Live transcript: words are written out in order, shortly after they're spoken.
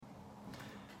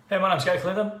Hey, my name's Gary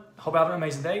Clinton. Hope you're having an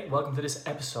amazing day. Welcome to this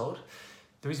episode.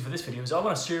 The reason for this video is I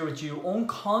want to share with you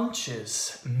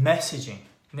unconscious messaging.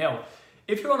 Now,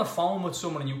 if you're on the phone with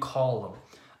someone and you call them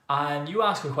and you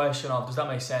ask a question of, does that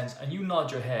make sense? And you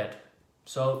nod your head.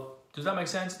 So, does that make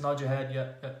sense? Nod your head,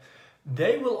 yeah.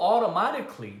 They will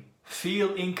automatically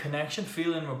feel in connection,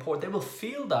 feel in rapport. They will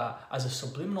feel that as a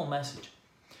subliminal message.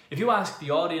 If you ask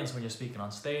the audience when you're speaking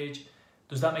on stage,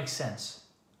 does that make sense?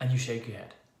 And you shake your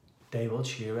head. They will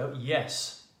cheer out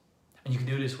yes. And you can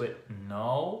do this with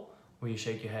no, where you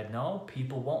shake your head no.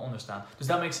 People won't understand. Does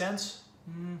that make sense?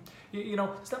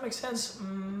 Does that make sense?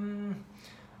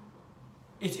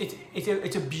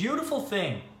 It's a beautiful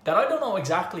thing that I don't know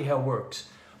exactly how it works.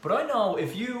 But I know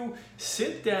if you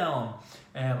sit down,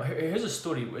 here's a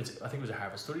study, I think it was a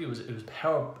Harvard study, it was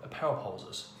power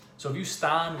poses. So if you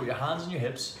stand with your hands on your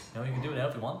hips, you can do it now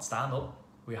if you want, stand up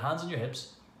with your hands on your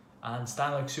hips and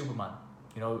stand like Superman.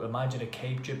 Imagine a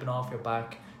cape dripping off your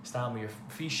back, stand with your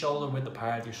feet shoulder width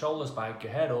apart, your shoulders back,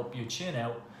 your head up, your chin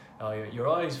out, your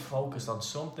eyes focused on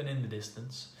something in the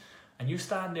distance, and you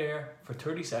stand there for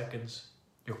 30 seconds,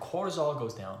 your cortisol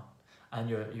goes down and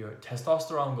your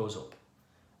testosterone goes up.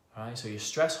 Alright, so your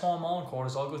stress hormone,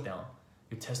 cortisol goes down,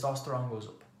 your testosterone goes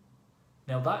up.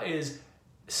 Now that is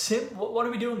simple. What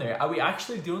are we doing there? Are we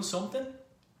actually doing something?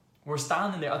 We're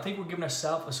standing there. I think we're giving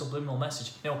ourselves a subliminal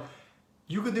message. Now,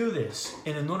 you could do this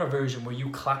in another version where you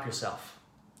clap yourself.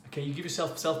 Okay, you give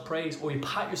yourself self-praise or you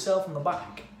pat yourself on the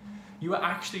back. You are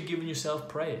actually giving yourself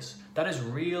praise. That is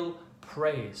real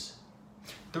praise.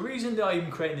 The reason that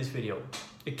I'm creating this video,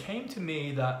 it came to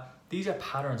me that these are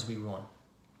patterns we run.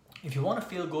 If you want to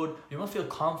feel good, you want to feel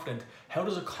confident, how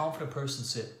does a confident person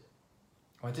sit?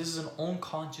 Right, this is an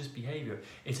unconscious behavior.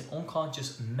 It's an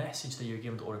unconscious message that you're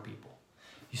giving to other people.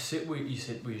 You sit with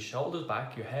your shoulders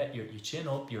back, your head, your chin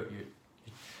up, your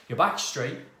back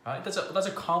straight, right? That's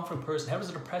a confident person. How does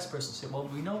a depressed person sit? Well,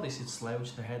 we know they sit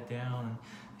slouched, their head down, and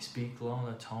they speak low, and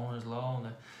their tone is low,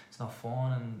 and it's not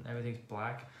fun, and everything's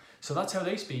black. So that's how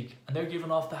they speak, and they're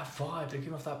giving off that vibe. They're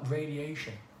giving off that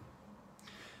radiation.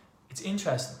 It's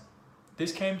interesting.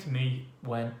 This came to me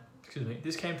when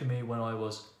I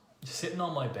was sitting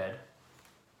on my bed,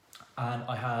 and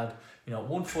I had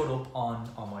one foot up on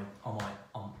one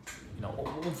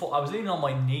foot. I was leaning on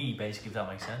my knee, basically, if that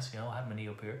makes sense. I had my knee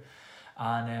up here,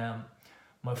 and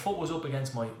my foot was up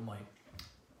against my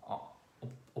up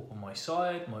on my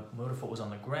side. My other foot was on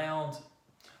the ground,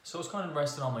 so I was kind of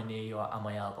resting on my knee or on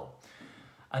my elbow.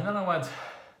 And then I went,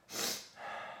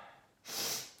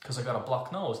 because I got a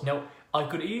blocked nose. Now I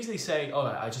could easily say, oh,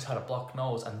 I just had a blocked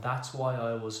nose, and that's why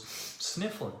I was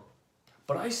sniffling.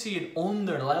 But I see an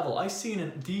under level. I see a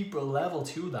deeper level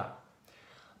to that.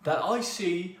 That I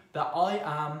see that I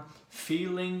am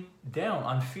feeling down.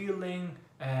 I'm feeling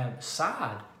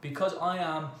sad because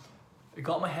I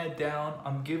got my head down.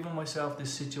 I'm giving myself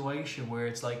this situation where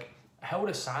it's like, how would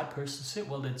a sad person sit?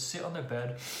 Well, they'd sit on their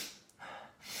bed.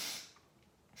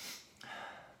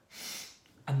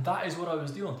 And that is what I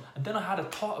was doing. And then I had a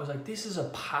thought. I was like, this is a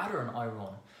pattern I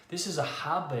run. This is a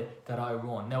habit that I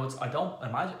run. Now, I don't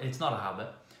imagine, it's not a habit,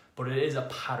 but it is a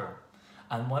pattern.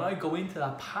 And when I go into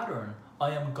that pattern,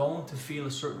 I am going to feel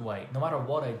a certain way, no matter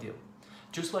what I do.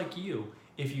 Just like you,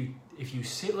 if you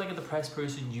sit like a depressed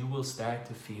person, you will start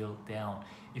to feel down.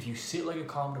 If you sit like a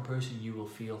confident person, you will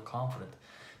feel confident.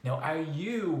 Now, are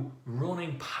you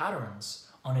running patterns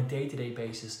on a day-to-day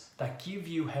basis that give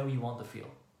you how you want to feel?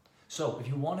 So, if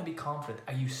you want to be confident,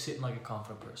 are you sitting like a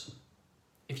confident person?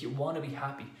 If you want to be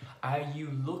happy, are you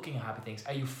looking at happy things?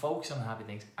 Are you focusing on happy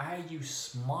things? Are you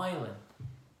smiling?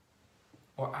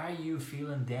 Or are you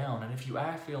feeling down? And if you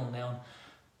are feeling down,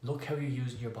 look how you're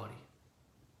using your body.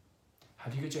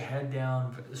 Have you got your head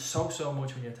down so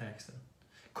much when you're texting?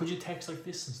 Could you text like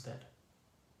this instead?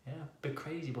 Yeah, a bit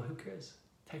crazy, but who cares?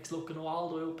 Text looking all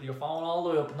the way up, your phone all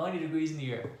the way up, 90 degrees in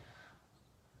the air.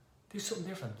 Do something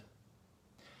different.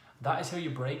 That is how you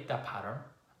break that pattern.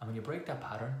 And when you break that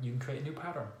pattern, you can create a new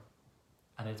pattern.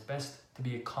 And it's best to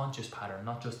be a conscious pattern,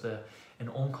 not just an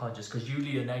unconscious, because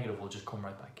usually a negative will just come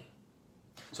right back in.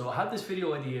 So I had this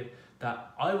video idea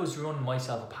that I was running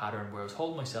myself a pattern where I was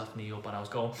holding myself knee up and I was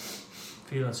going,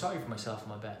 feeling sorry for myself in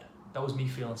my bed. That was me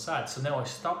feeling sad. So now I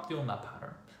stopped doing that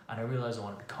pattern and I realized I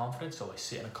want to be confident. So I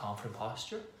sit in a confident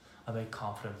posture. I make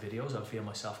confident videos. I feel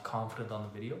myself confident on the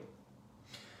video.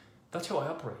 That's how I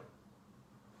operate.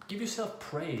 Give yourself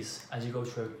praise as you go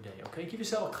throughout your day, okay? Give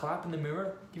yourself a clap in the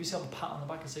mirror. Give yourself a pat on the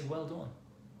back and say, well done.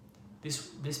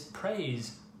 This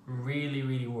praise really,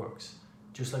 really works.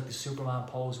 Just like the Superman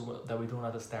pose that we're doing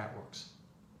at the start works.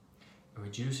 It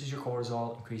reduces your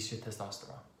cortisol, increases your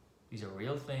testosterone. These are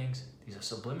real things. These are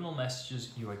subliminal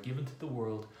messages you are given to the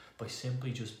world by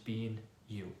simply just being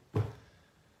you.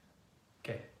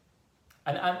 Okay.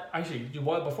 And actually,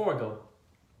 before I go,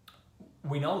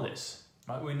 we know this,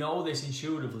 right? We know this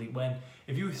intuitively when,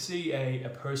 if you see a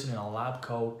person in a lab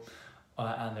coat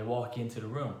and they walk into the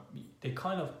room, they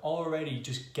kind of already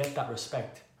just get that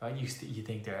respect, right? You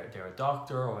think they're a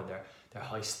doctor, or they're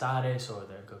high status, or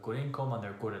they've got good income and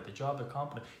they're good at the job, they're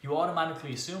competent. You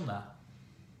automatically assume that.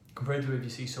 Compared to if you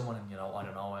see someone in, I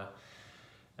don't know,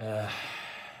 a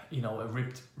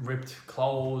ripped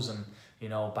clothes and,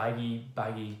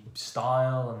 baggy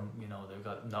style, and,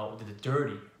 they're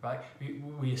dirty, right?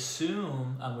 We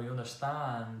assume and we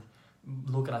understand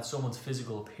looking at someone's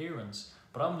physical appearance,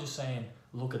 but I'm just saying,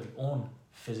 look at the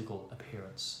unphysical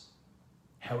appearance.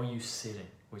 How are you sitting,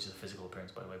 which is a physical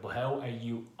appearance, by the way, but how are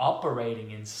you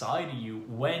operating inside of you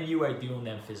when you are doing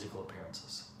them physical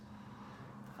appearances?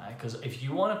 Because if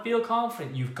you want to feel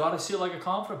confident, you've got to feel like a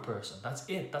confident person. That's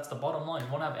it. That's the bottom line.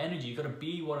 You want to have energy, you've got to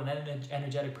be what an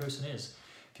energetic person is.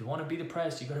 If you want to be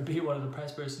depressed, you've got to be what a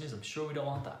depressed person is. I'm sure we don't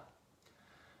want that.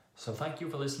 So thank you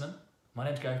for listening. My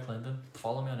name's Gary Clinton.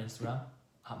 Follow me on Instagram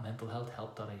at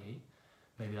mentalhealthhelp.ie.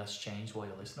 Maybe that's changed while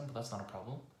you're listening, but that's not a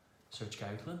problem. Search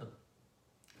Gary Clinton.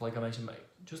 Like I mentioned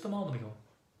just a moment ago.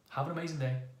 Have an amazing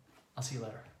day. I'll see you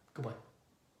later. Goodbye.